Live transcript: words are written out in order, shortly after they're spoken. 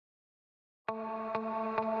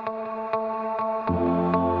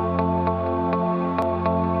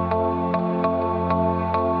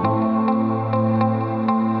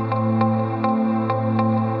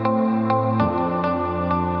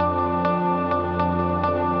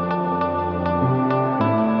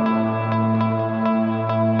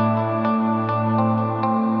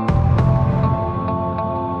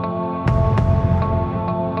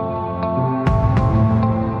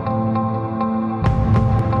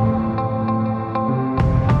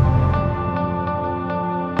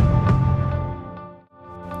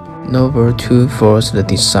Novo 2 follows the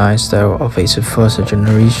design style of its first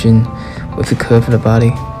generation with a curved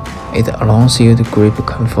body. It allows you to grip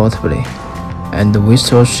comfortably, and the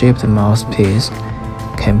whistle-shaped mouthpiece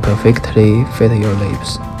can perfectly fit your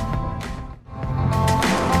lips.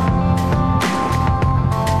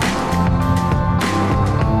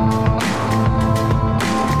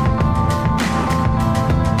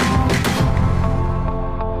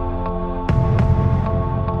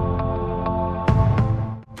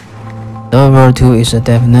 Novo 2 is a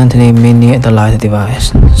definitely mini and light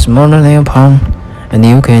device, smaller than your palm, and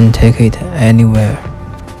you can take it anywhere.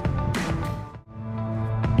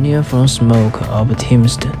 Engineered from Smok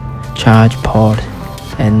optimized charge port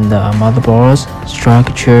and motherboard's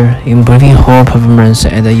structure, improving whole performance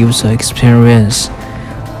and user experience.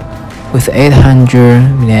 With 800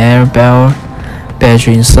 mAh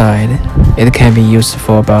battery inside, it can be used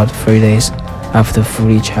for about 3 days after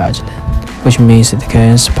fully charged, which means it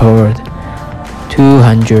can support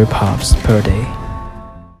 200 puffs per day.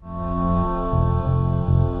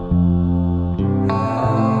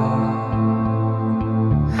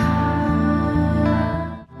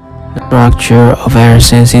 The structure of air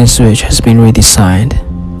sensing switch has been redesigned,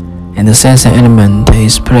 and the sensing element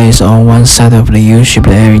is placed on one side of the U-shaped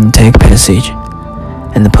air intake passage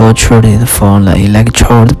and protruded from the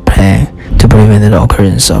electrode plane to prevent the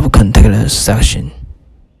occurrence of contactless suction.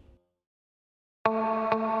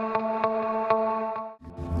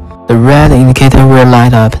 The red indicator will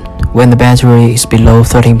light up when the battery is below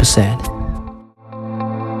 13%.